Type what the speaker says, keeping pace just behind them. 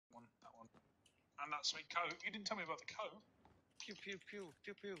And that sweet coat. You didn't tell me about the coat. Pew pew pew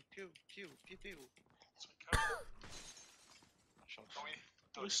pew pew pew pew pew pew. Sweet coat.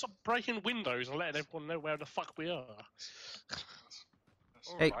 We stop breaking windows and letting everyone know where the fuck we are.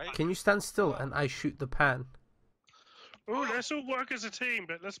 Hey, Alright. can you stand still and I shoot the pan? Oh, let's all work as a team,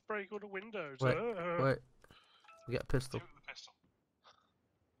 but let's break all the windows. Wait, wait. We get a pistol. Shoot the pistol.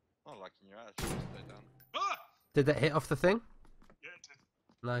 Not liking your attitude. Stay down. Ah! Did that hit off the thing? Yeah, it did.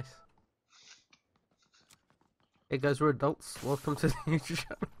 Nice. Hey guys, we're adults. Welcome to the YouTube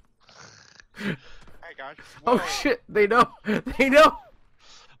channel. Hey guys. Oh Whoa. shit! They know. They know.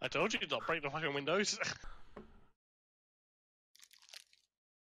 I told you to not break the fucking windows.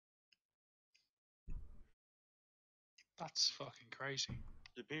 That's fucking crazy.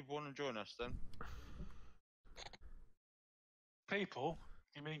 Do people want to join us then? People?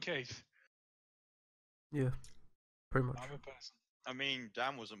 You mean Keith? Yeah, pretty much. I'm a person. I mean,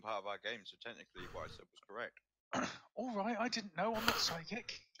 Dan wasn't part of our game, so technically what I said was correct. Alright, I didn't know. I'm not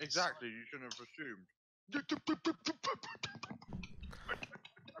psychic. Exactly, you shouldn't have assumed.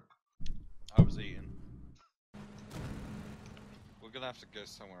 I was eating. We're gonna have to go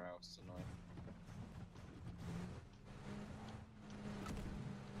somewhere else tonight.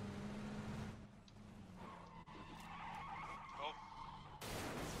 Oh,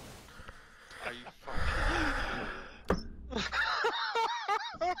 Are you fucking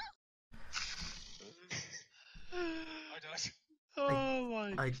I died. Oh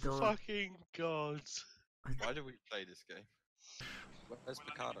my I don't- fucking god. Why do we play this game? Where's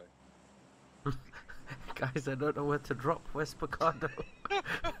Picardo? Guys, I don't know where to drop. Where's Picardo? I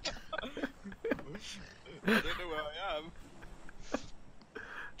don't know where I am.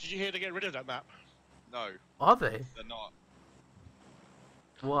 Did you hear to get rid of that map? No, Are they? they're not.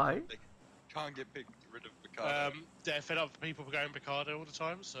 Why? Can't get rid of Picardo. They're fed up for people going Picardo all the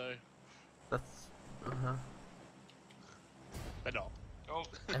time, so That's. they're not. Oh,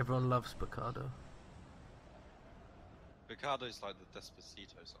 Everyone loves Picardo. Picardo's like the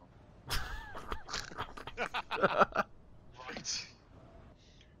Despacito song. right.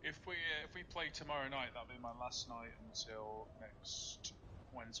 If we play tomorrow night, that'll be my last night until next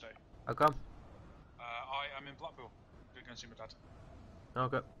Wednesday. How come? I am in Blackpool. We're going to see my dad. Okay.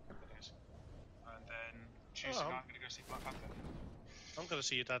 For a couple of days. And then Tuesday night I'm going to go see Black Panther. I'm gonna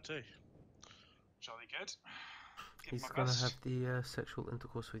see your dad too. Jolly good. Give He's my gonna best. have the sexual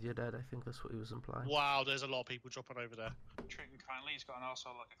intercourse with your dad. I think that's what he was implying. Wow, there's a lot of people dropping over there. Treat him kindly. He's got an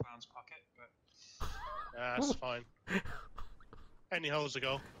arsehole like a clown's pocket, but That's fine. Any holes to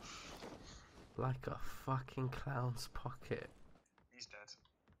go. Like a fucking clown's pocket. he's dead.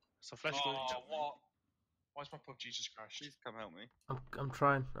 It's a flesh Oh, wound. what? Why's my pub Jesus crashed? Please come help me. I'm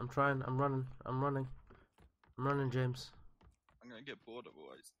trying. I'm running, James. I'm gonna get bored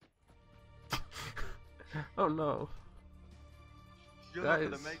otherwise. Oh no. You're not gonna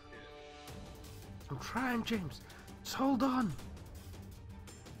Guys. make it. I'm trying, James. Just hold on.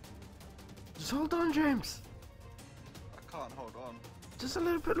 Just hold on, James. I can't hold on. Just a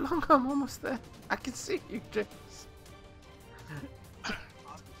little bit longer. I'm almost there. I can see you, James. I'm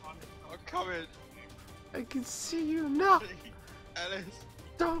coming. I can see you. No, Ellis.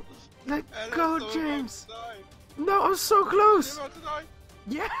 don't let Ellis, go, I'm about James. to die. No, I'm so You're close. about to die.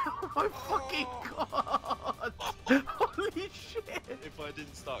 Yeah, oh my fucking god. Holy shit. If I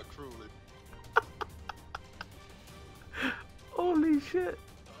didn't start crawling. Holy shit.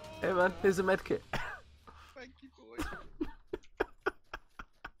 Hey man, here's a medkit. Thank you, boy.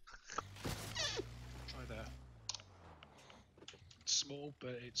 Try there. It's small,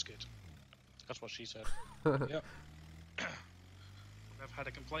 but it's good. That's what she said. Yep. I've had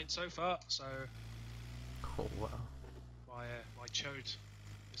a complaint so far, so Oh wow. my chode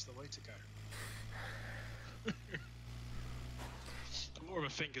is the way to go. I'm more of a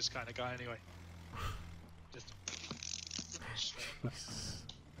fingers kind of guy anyway. Just straight up.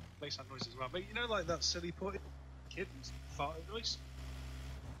 Makes that noise as well. But you know, like that silly potty kid's farting noise?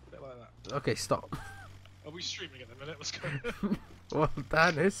 A bit like that. Okay, stop. Are we streaming at the minute? What's going on? Well,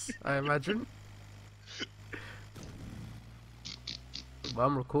 Dan is, I imagine. Well,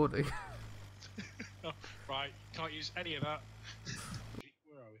 I'm recording. Oh, right, can't use any of that.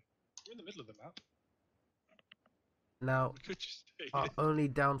 Where are we? We're in the middle of the map. Now, We could just stay our here. only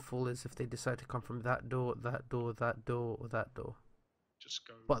downfall is if they decide to come from that door, that door, that door, or that door. Just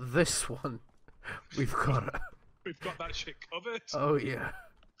go. But this one, we've got it. We've got that shit covered. Oh yeah.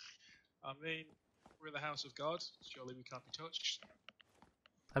 I mean, we're in the house of God. Surely we can't be touched.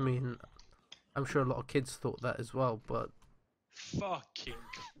 I mean, I'm sure a lot of kids thought that as well, but Fucking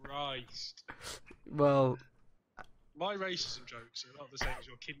Christ. well, My racism jokes are not the same as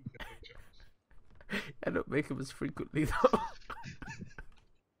your kidnapping jokes. I don't make them as frequently though.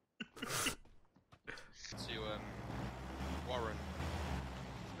 To Warren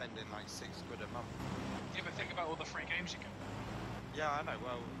spending like £6 a month. Yeah, but think about all the free games you get. Yeah, I know.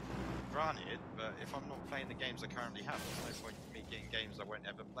 Well, granted, but if I'm not playing the games I currently have, there's no point in me getting games I won't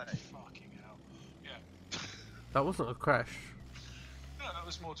ever play. Fucking hell. Yeah. That wasn't a crash. No, that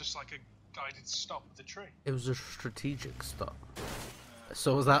was more just like a guided stop with the tree. It was a strategic stop.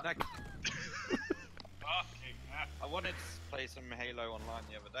 So was that. Fucking hell. I wanted to play some Halo online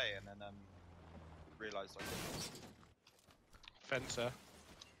the other day, and then realised I couldn't. Fencer.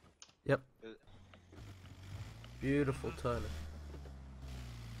 Yep. Beautiful turner.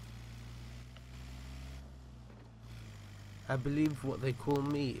 I believe what they call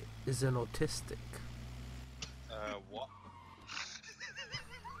me is an autistic. What?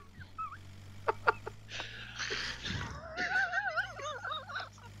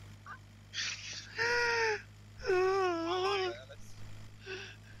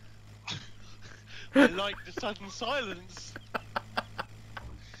 I like the sudden silence.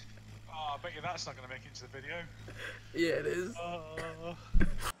 Oh, I bet you that's not going to make it to the video. Yeah, it is.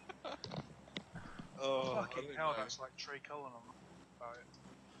 Oh, Fucking hell, that's like Trey Cullen on about it.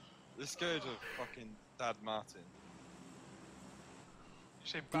 Let's go to fucking Dad Martin. You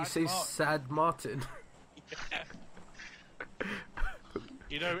say Do you Bad say Martin? Sad Martin?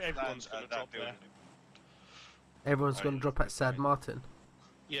 You know everyone's That gonna drop there. building. Everyone's Oh, gonna yeah, drop that's at Sad fine. Martin.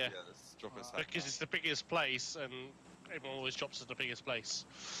 Yeah, Let's drop us because it's the biggest place, and everyone always drops at the biggest place.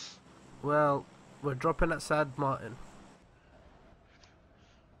 Well, we're dropping at Sad Martin.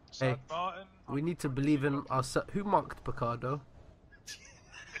 Sad Hey, Martin? We need to believe in ourselves. Who marked Picardo?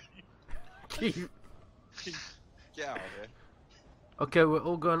 Keith. Get out of here. Okay, we're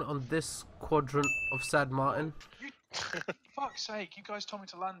all going on this quadrant of Sad Martin. Fuck's sake, you guys told me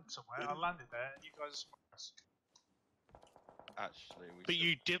to land somewhere. I landed there, and you guys. Actually, we But should-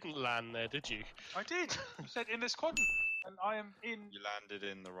 you didn't land there, did you? I did! You said in this quadrant, and I am in. You landed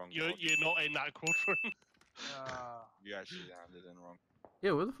in the wrong You're quadrant. not in that quadrant. You actually landed in the wrong.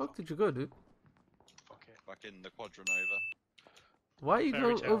 Yeah, where the fuck did you go, dude? Fuck it. Fucking the quadrant over. Why are you Fairy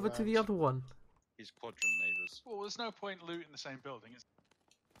going tale over to the land. other one? He's quadrant neighbours. Well, there's no point looting the same building, is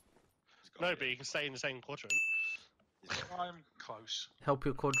He's got No, to but you can stay in the same quadrant. there? I'm close. Help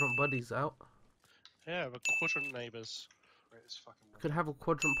your quadrant buddies out. Yeah, we're quadrant neighbours. Greatest fucking We could have a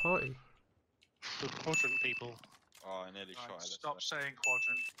quadrant party. We're quadrant people. Oh, I nearly shot Right, it. stop saying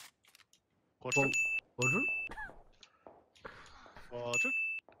quadrant. Quadrant. Quadrant? Quadrant.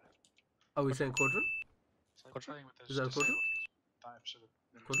 Are we saying quadrant? It's like Quadrant? playing with Is that a disabled quadrant? kids. That episode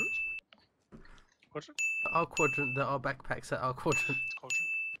of Quadrant? Quadrant. Our quadrant, there are backpacks at our quadrant. It's quadrant.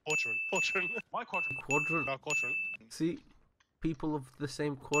 Quadrant. Quadrant. My quadrant. Quadrant. Our quadrant. See? People of the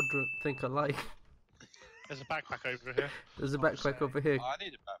same quadrant think alike. There's a backpack over here. There's a Fuck's backpack sake. over here. Oh, I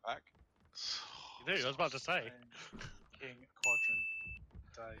need a backpack. You do, I was about to say. King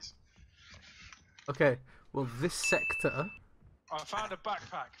quadrant days. Okay, well this sector, I found a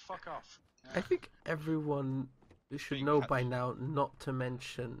backpack. Fuck off. I think everyone should Being know catch- by now not to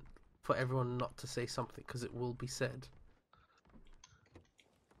mention, for everyone not to say something, because it will be said.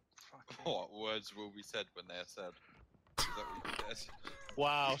 Fucking- What words will be said when they are said? Is that what you said?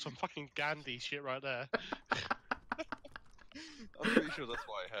 Wow, some fucking Gandhi shit right there. I'm pretty sure that's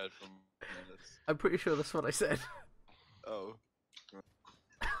what I heard from minutes. I'm pretty sure that's what I said. Oh.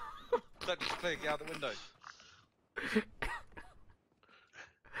 Let me click out the window.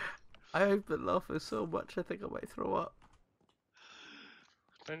 I have been laughing so much I think I might throw up.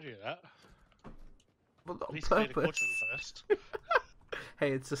 Don't do that. But not At on least clear the purpose. quadrant first.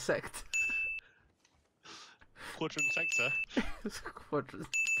 Hey, it's a sect. Quadrant sector. It's a quadrant.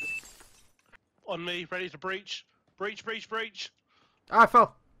 On me, ready to breach. Breach, breach, breach. Ah, I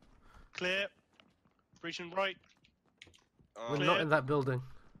fell! Clear. Breaching right. We're Oh, not in that building.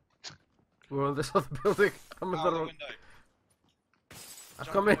 We're on this other building. I'm in out the the wrong. window. I've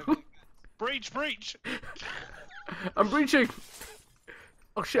come in. Breach, breach. I'm breaching!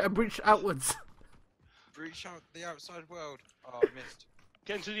 Oh shit, I breached outwards. Breach out the outside world. Oh, I missed.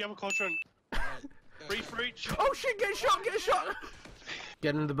 Get into the other quadrant. Right, Breach, breach. Oh shit, get shot, get shot!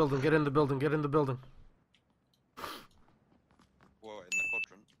 Get in the building, get in the building, get in the building. What, in the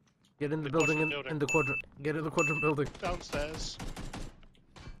quadrant? Get in the The building, quadrant in building. the quadrant. Get in the quadrant building. Downstairs.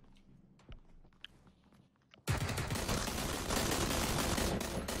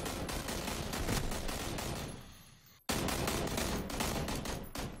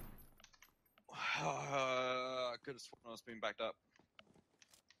 I could have sworn I was being backed up.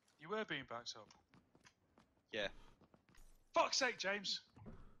 You were being backed up. Yeah. Fuck's sake, James.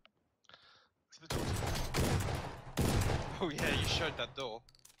 to the door. Oh yeah, you showed that door.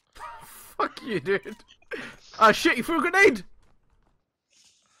 Fuck you, dude. Ah, shit, you threw a grenade!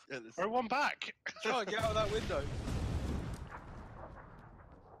 Yeah, Throw one back. try and get out of that window.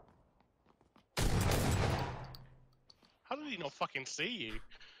 How did he not fucking see you?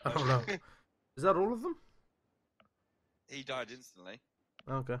 I don't know. Is that all of them? He died instantly.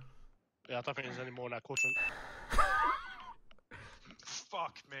 Okay. Yeah, I don't think there's any more in that quadrant.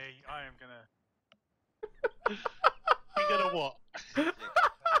 Fuck me, I am gonna. You gonna what? Yeah,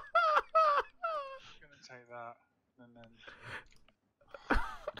 Gonna take that and then. I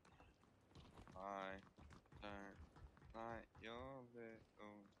don't like your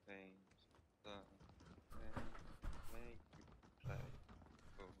little things that make you play.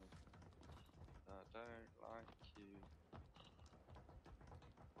 I don't like you.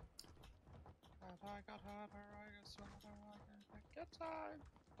 But I got harder, I got smarter, I can take your time.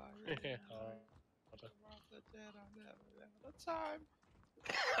 I really like the world that did I never the time.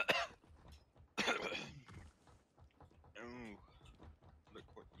 Ooh, look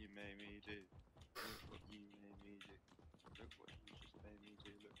what you made me do. Look what you made me do. Look what you just made me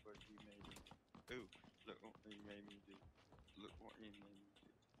do. Look what you made me do. Ooh, look what you made me do. Look what you made me do.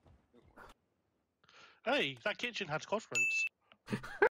 Look what... Hey, that kitchen had quadrants.